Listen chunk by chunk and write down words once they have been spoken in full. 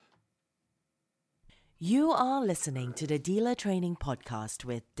You are listening to the Dealer Training Podcast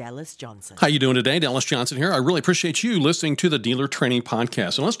with Dallas Johnson. How you doing today? Dallas Johnson here. I really appreciate you listening to the Dealer Training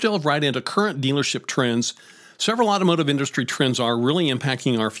Podcast. And let's delve right into current dealership trends. Several automotive industry trends are really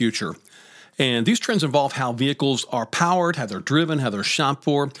impacting our future. And these trends involve how vehicles are powered, how they're driven, how they're shopped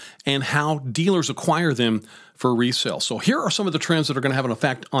for, and how dealers acquire them for resale. So here are some of the trends that are going to have an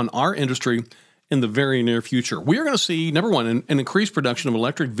effect on our industry in the very near future. We are going to see, number one, an increased production of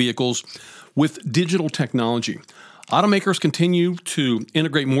electric vehicles with digital technology. Automakers continue to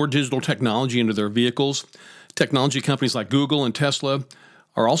integrate more digital technology into their vehicles. Technology companies like Google and Tesla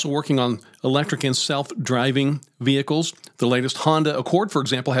are also working on electric and self-driving vehicles. The latest Honda Accord, for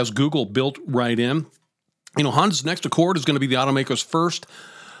example, has Google built right in. Honda's next Accord is going to be the automaker's first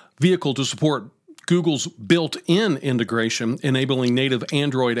vehicle to support Google's built-in integration, enabling native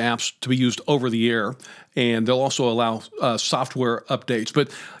Android apps to be used over the air, and they'll also allow software updates. But,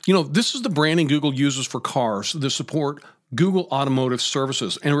 this is the branding Google uses for cars that support Google Automotive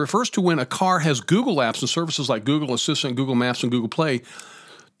Services, and it refers to when a car has Google apps and services like Google Assistant, Google Maps, and Google Play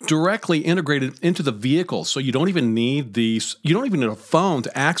directly integrated into the vehicle. So you don't even need a phone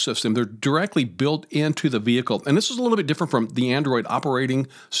to access them. They're directly built into the vehicle. And this is a little bit different from the Android operating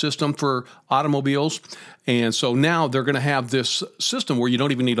system for automobiles. And so now they're going to have this system where you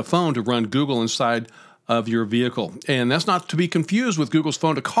don't even need a phone to run Google inside of your vehicle. And that's not to be confused with Google's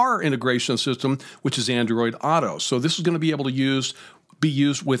phone-to-car integration system, which is Android Auto. So this is going to be able to be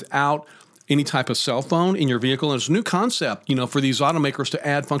used without any type of cell phone in your vehicle. And it's a new concept, for these automakers to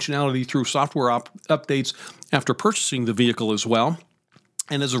add functionality through software updates after purchasing the vehicle as well.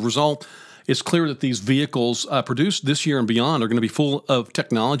 And as a result, it's clear that these vehicles produced this year and beyond are going to be full of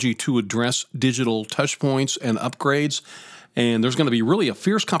technology to address digital touchpoints and upgrades. And there's going to be really a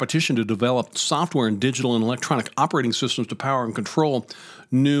fierce competition to develop software and digital and electronic operating systems to power and control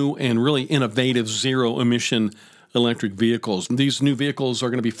new and really innovative zero-emission electric vehicles. These new vehicles are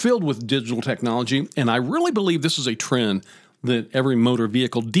going to be filled with digital technology, and I really believe this is a trend that every motor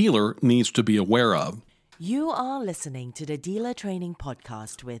vehicle dealer needs to be aware of. You are listening to the Dealer Training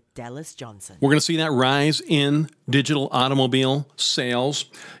Podcast with Dallas Johnson. We're going to see that rise in digital automobile sales.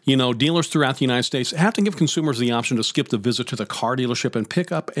 Dealers throughout the United States have to give consumers the option to skip the visit to the car dealership and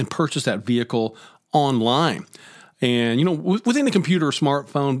pick up and purchase that vehicle online. And, within the computer or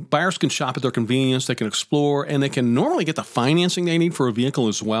smartphone, buyers can shop at their convenience, they can explore, and they can normally get the financing they need for a vehicle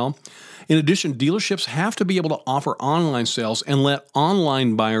as well. In addition, dealerships have to be able to offer online sales and let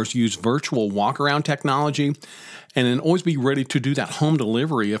online buyers use virtual walk-around technology, and then always be ready to do that home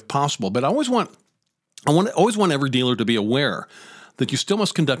delivery if possible. But I always want every dealer to be aware that you still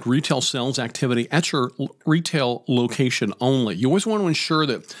must conduct retail sales activity at your retail location only. You always want to ensure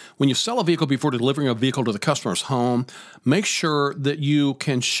that when you sell a vehicle before delivering a vehicle to the customer's home, make sure that you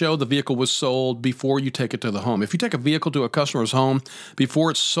can show the vehicle was sold before you take it to the home. If you take a vehicle to a customer's home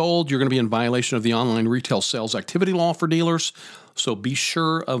before it's sold, you're going to be in violation of the online retail sales activity law for dealers. So be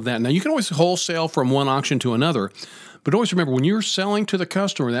sure of that. Now, you can always wholesale from one auction to another, but always remember, when you're selling to the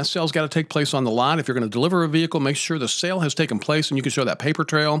customer, that sale's got to take place on the lot. If you're going to deliver a vehicle, make sure the sale has taken place, and you can show that paper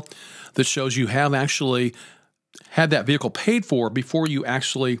trail that shows you have actually had that vehicle paid for before you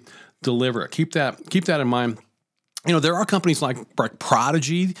actually deliver it. Keep that in mind. There are companies like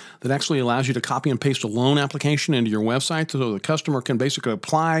Prodigy that actually allows you to copy and paste a loan application into your website so the customer can basically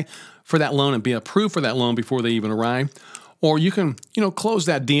apply for that loan and be approved for that loan before they even arrive. Or you can, close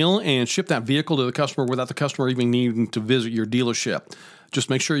that deal and ship that vehicle to the customer without the customer even needing to visit your dealership. Just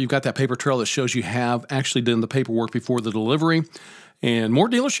make sure you've got that paper trail that shows you have actually done the paperwork before the delivery. And more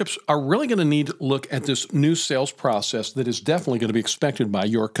dealerships are really going to need to look at this new sales process that is definitely going to be expected by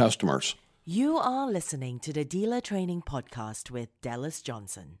your customers. You are listening to the Dealer Training Podcast with Dallas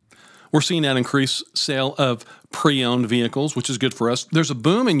Johnson. We're seeing that increased sale of pre-owned vehicles, which is good for us. There's a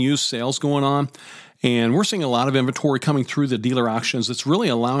boom in used sales going on, and we're seeing a lot of inventory coming through the dealer auctions that's really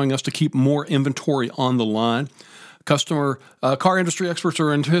allowing us to keep more inventory on the lot. Car industry experts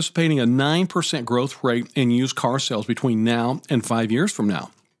are anticipating a 9% growth rate in used car sales between now and 5 years from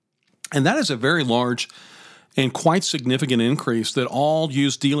now. And that is a very large and quite significant increase that all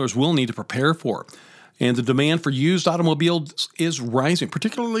used dealers will need to prepare for. And the demand for used automobiles is rising,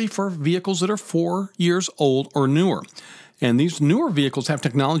 particularly for vehicles that are 4 years old or newer. And these newer vehicles have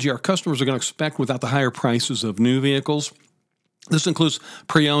technology our customers are going to expect without the higher prices of new vehicles. This includes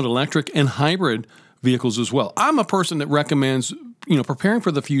pre-owned electric and hybrid vehicles as well. I'm a person that recommends preparing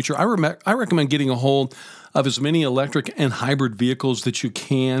for the future, I recommend getting a hold of as many electric and hybrid vehicles that you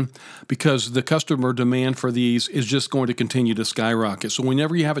can, because the customer demand for these is just going to continue to skyrocket. So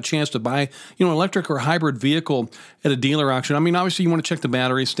whenever you have a chance to buy, electric or hybrid vehicle at a dealer auction, obviously you want to check the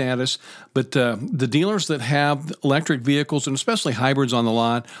battery status, but the dealers that have electric vehicles and especially hybrids on the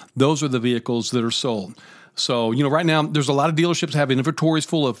lot, those are the vehicles that are sold. So, right now there's a lot of dealerships that have inventories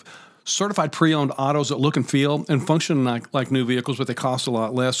full of certified pre-owned autos that look and feel and function like new vehicles, but they cost a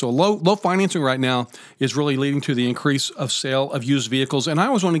lot less. So low financing right now is really leading to the increase of sale of used vehicles. And I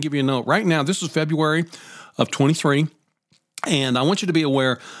always want to give you a note. Right now, this is February of 23, and I want you to be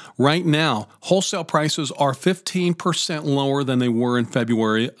aware, right now, wholesale prices are 15% lower than they were in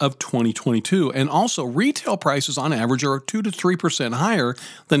February of 2022. And also, retail prices on average are 2 to 3% higher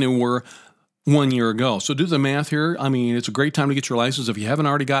than they were 1 year ago. So do the math here. It's a great time to get your license. If you haven't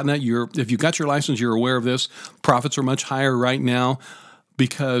already gotten that, if you got your license, you're aware of this. Profits are much higher right now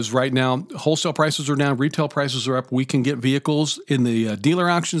because right now wholesale prices are down, retail prices are up. We can get vehicles in the dealer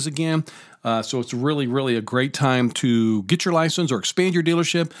auctions again. So it's really, really a great time to get your license or expand your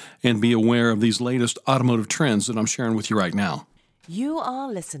dealership and be aware of these latest automotive trends that I'm sharing with you right now. You are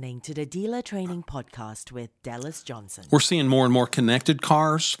listening to the Dealer Training Podcast with Dallas Johnson. We're seeing more and more connected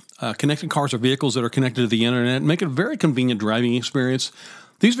cars. Connected cars are vehicles that are connected to the internet and make it a very convenient driving experience.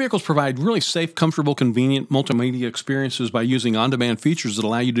 These vehicles provide really safe, comfortable, convenient multimedia experiences by using on-demand features that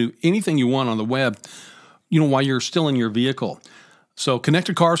allow you to do anything you want on the web, while you're still in your vehicle. So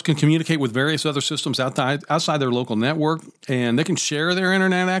connected cars can communicate with various other systems outside their local network, and they can share their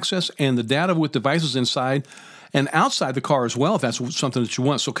internet access and the data with devices inside and outside the car as well, if that's something that you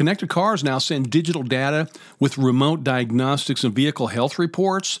want. So connected cars now send digital data with remote diagnostics and vehicle health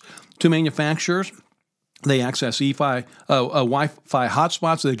reports to manufacturers. They access Wi-Fi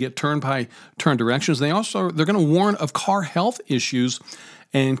hotspots. They get turn directions. They're going to warn of car health issues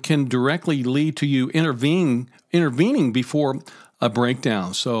and can directly lead to you intervening before a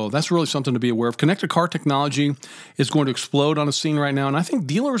breakdown. So that's really something to be aware of. Connected car technology is going to explode on the scene right now, and I think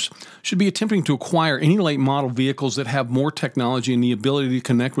dealers should be attempting to acquire any late model vehicles that have more technology and the ability to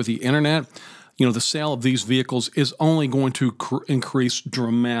connect with the internet. The sale of these vehicles is only going to increase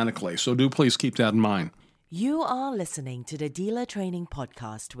dramatically. So do please keep that in mind. You are listening to the Dealer Training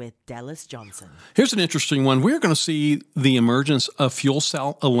Podcast with Dallas Johnson. Here's an interesting one. We're going to see the emergence of fuel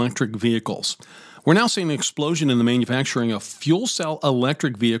cell electric vehicles. We're now seeing an explosion in the manufacturing of fuel cell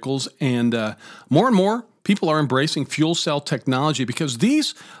electric vehicles, and more people are embracing fuel cell technology because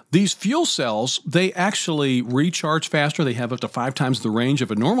these fuel cells, they actually recharge faster. They have up to 5 times the range of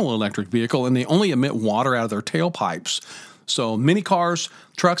a normal electric vehicle, and they only emit water out of their tailpipes. So many cars,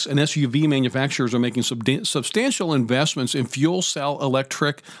 trucks, and SUV manufacturers are making substantial investments in fuel cell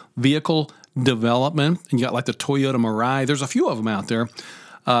electric vehicle development. And you got like the Toyota Mirai. There's a few of them out there.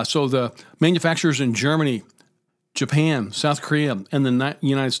 So the manufacturers in Germany, Japan, South Korea, and the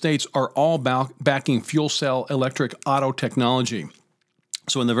United States are all backing fuel cell electric auto technology.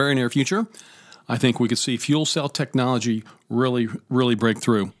 So in the very near future, I think we could see fuel cell technology really, really break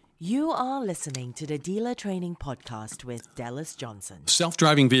through. You are listening to the Dealer Training Podcast with Dallas Johnson.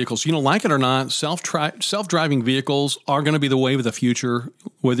 Self-driving vehicles. Like it or not, self-driving vehicles are going to be the wave of the future.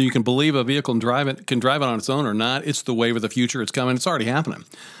 Whether you can believe a vehicle can drive it on its own or not, it's the wave of the future. It's coming. It's already happening.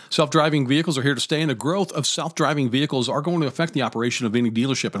 Self-driving vehicles are here to stay, and the growth of self-driving vehicles are going to affect the operation of any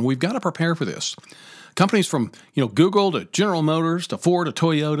dealership, and we've got to prepare for this. Companies from Google to General Motors to Ford to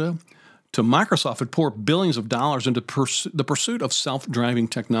Toyota to Microsoft had poured billions of dollars into the pursuit of self-driving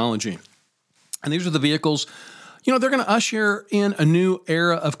technology. And these are the vehicles, they're going to usher in a new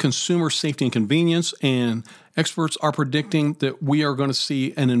era of consumer safety and convenience, and experts are predicting that we are going to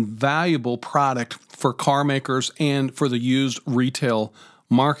see an invaluable product for car makers and for the used retail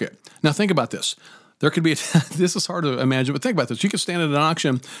market. Now think about this. There could be, this is hard to imagine, but think about this. You could stand at an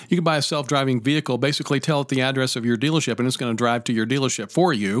auction, you could buy a self-driving vehicle, basically tell it the address of your dealership, and it's going to drive to your dealership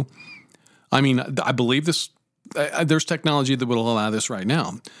for you. I believe this. There's technology that will allow this right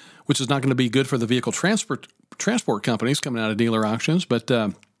now, which is not going to be good for the vehicle transport companies coming out of dealer auctions. But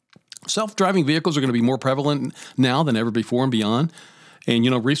self-driving vehicles are going to be more prevalent now than ever before and beyond. And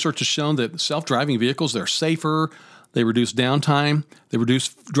research has shown that self-driving vehicles, they're safer, they reduce downtime, they reduce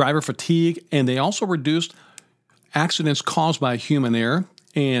driver fatigue, and they also reduce accidents caused by human error.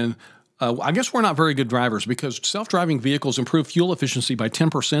 And I guess we're not very good drivers because self-driving vehicles improve fuel efficiency by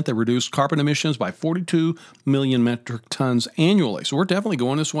 10%. They reduce carbon emissions by 42 million metric tons annually. So we're definitely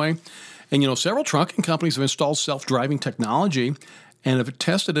going this way. And, several trucking companies have installed self-driving technology and have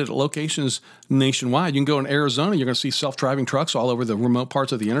tested it at locations nationwide. You can go in Arizona, you're going to see self-driving trucks all over the remote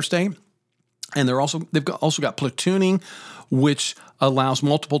parts of the interstate. And they've also got platooning, which allows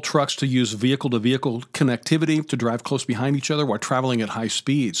multiple trucks to use vehicle-to-vehicle connectivity to drive close behind each other while traveling at high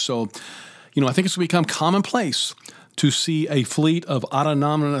speeds. So, I think it's going to become commonplace to see a fleet of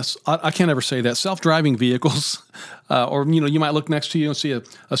autonomous, I can't ever say that, self-driving vehicles. Or, you might look next to you and see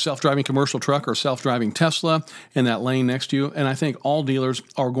a self-driving commercial truck or a self-driving Tesla in that lane next to you. And I think all dealers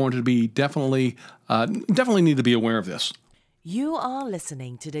are going to be definitely need to be aware of this. You are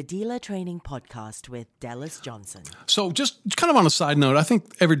listening to the Dealer Training Podcast with Dallas Johnson. So just kind of on a side note, I think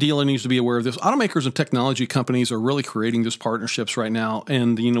every dealer needs to be aware of this. Automakers and technology companies are really creating these partnerships right now.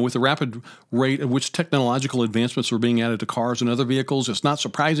 And, with the rapid rate at which technological advancements are being added to cars and other vehicles, it's not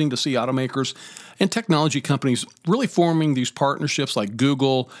surprising to see automakers and technology companies really forming these partnerships like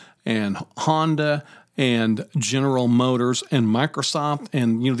Google and Honda and General Motors and Microsoft.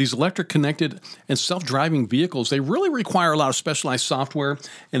 And, these electric connected and self-driving vehicles, they really require a lot of specialized software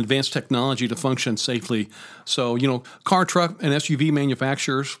and advanced technology to function safely. So, car, truck, and SUV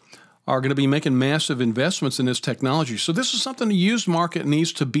manufacturers are going to be making massive investments in this technology. So this is something the used market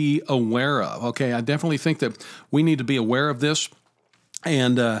needs to be aware of. Okay, I definitely think that we need to be aware of this.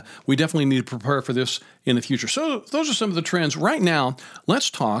 And we definitely need to prepare for this in the future. So those are some of the trends. Right now, let's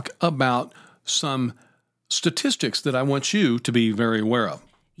talk about some statistics that I want you to be very aware of.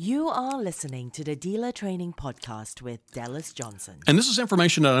 You are listening to the Dealer Training Podcast with Dallas Johnson. And this is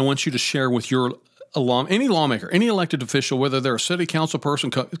information that I want you to share with your any lawmaker, any elected official, whether they're a city council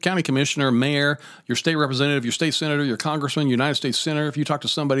person, county commissioner, mayor, your state representative, your state senator, your congressman, United States senator. If you talk to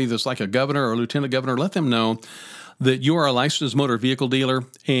somebody that's like a governor or a lieutenant governor, let them know that you are a licensed motor vehicle dealer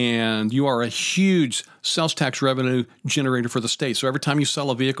and you are a huge sales tax revenue generator for the state. So every time you sell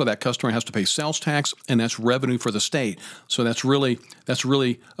a vehicle, that customer has to pay sales tax, and that's revenue for the state. So that's really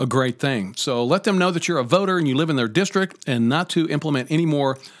a great thing. So let them know that you're a voter and you live in their district, and not to implement any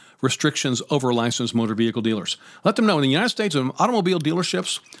more restrictions over licensed motor vehicle dealers. Let them know in the United States, automobile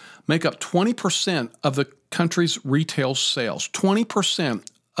dealerships make up 20% of the country's retail sales. 20%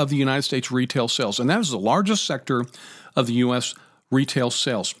 of the United States retail sales, and that is the largest sector of the U.S. retail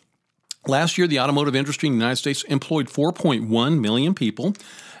sales. Last year, the automotive industry in the United States employed 4.1 million people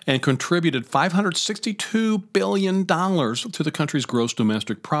and contributed $562 billion to the country's gross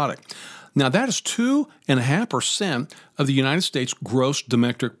domestic product. Now, that is 2.5% of the United States gross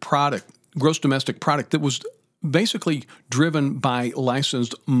domestic product that was basically driven by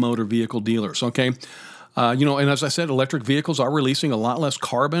licensed motor vehicle dealers, okay? And as I said, electric vehicles are releasing a lot less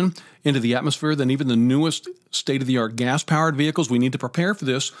carbon into the atmosphere than even the newest state-of-the-art gas-powered vehicles. We need to prepare for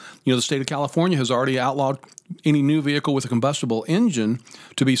this. The state of California has already outlawed any new vehicle with a combustible engine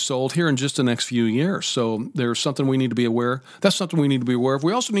to be sold here in just the next few years. So there's something we need to be aware. That's something we need to be aware of.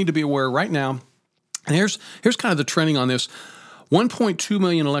 We also need to be aware right now, and here's kind of the trending on this. 1.2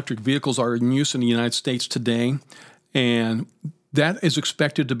 million electric vehicles are in use in the United States today, and that is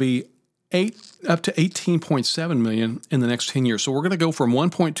expected to be up to 18.7 million in the next 10 years. So we're going to go from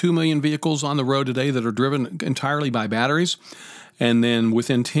 1.2 million vehicles on the road today that are driven entirely by batteries. And then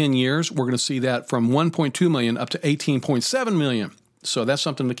within 10 years, we're going to see that from 1.2 million up to 18.7 million. So that's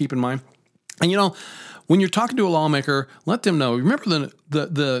something to keep in mind. And when you're talking to a lawmaker, let them know. Remember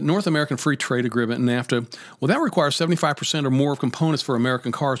the North American Free Trade Agreement, NAFTA? Well, that requires 75% or more of components for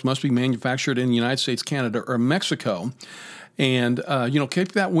American cars must be manufactured in the United States, Canada, or Mexico. And,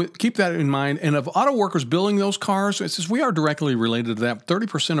 keep that in mind. And of auto workers building those cars, it says we are directly related to that.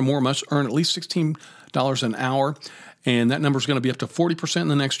 30% or more must earn at least $16 an hour. And that number is going to be up to 40% in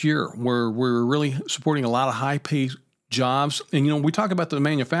the next year, where we're really supporting a lot of high-pay jobs. And, we talk about the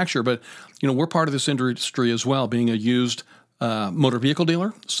manufacturer, but, we're part of this industry as well, being a used motor vehicle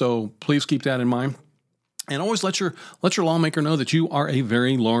dealer. So please keep that in mind. And always let your lawmaker know that you are a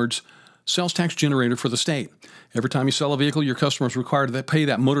very large sales tax generator for the state. Every time you sell a vehicle, your customer is required to pay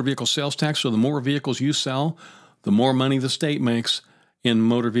that motor vehicle sales tax. So the more vehicles you sell, the more money the state makes in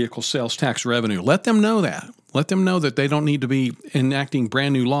motor vehicle sales tax revenue. Let them know that. Let them know that they don't need to be enacting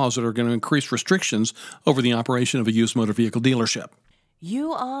brand new laws that are going to increase restrictions over the operation of a used motor vehicle dealership.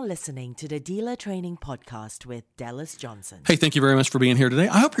 You are listening to the Dealer Training Podcast with Dallas Johnson. Hey, thank you very much for being here today.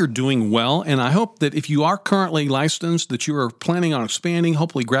 I hope you're doing well, and I hope that if you are currently licensed, that you are planning on expanding,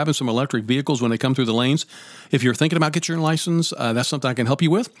 hopefully grabbing some electric vehicles when they come through the lanes. If you're thinking about getting your license, that's something I can help you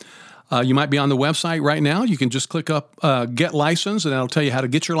with. You might be on the website right now. You can just click up Get License, and that'll tell you how to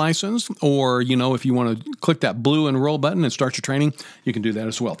get your license. Or, if you want to click that blue enroll button and start your training, you can do that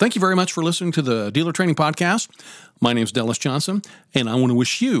as well. Thank you very much for listening to the Dealer Training Podcast. My name is Dallas Johnson, and I want to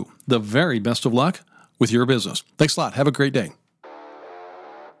wish you the very best of luck with your business. Thanks a lot. Have a great day.